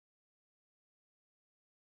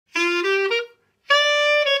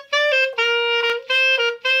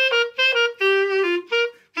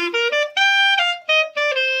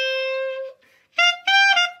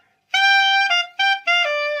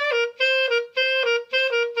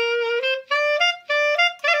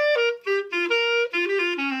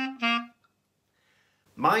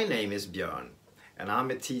My name is Björn and I'm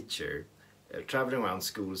a teacher traveling around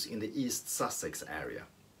schools in the East Sussex area.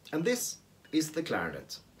 And this is the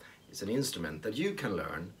clarinet. It's an instrument that you can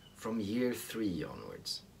learn from year 3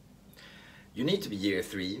 onwards. You need to be year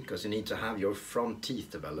 3 because you need to have your front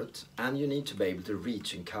teeth developed and you need to be able to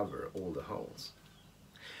reach and cover all the holes.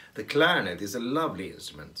 The clarinet is a lovely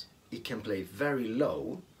instrument. It can play very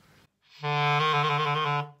low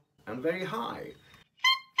and very high.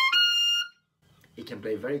 It can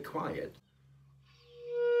play very quiet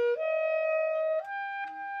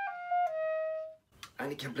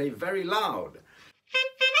and it can play very loud.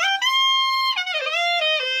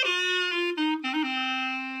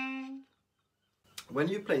 When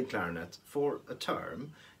you play clarinet for a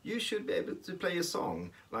term, you should be able to play a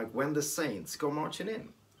song like When the Saints Go Marching In.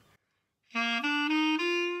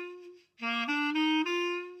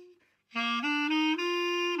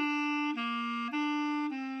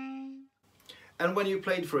 And when you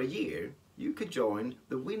played for a year, you could join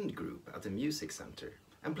the wind group at the music center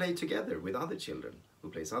and play together with other children who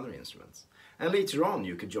plays other instruments. And later on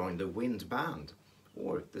you could join the wind band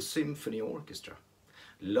or the symphony orchestra.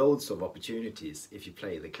 Loads of opportunities if you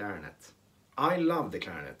play the clarinet. I love the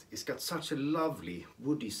clarinet. It's got such a lovely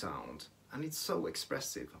woody sound and it's so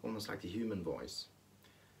expressive, almost like the human voice.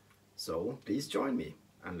 So please join me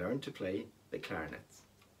and learn to play the clarinet.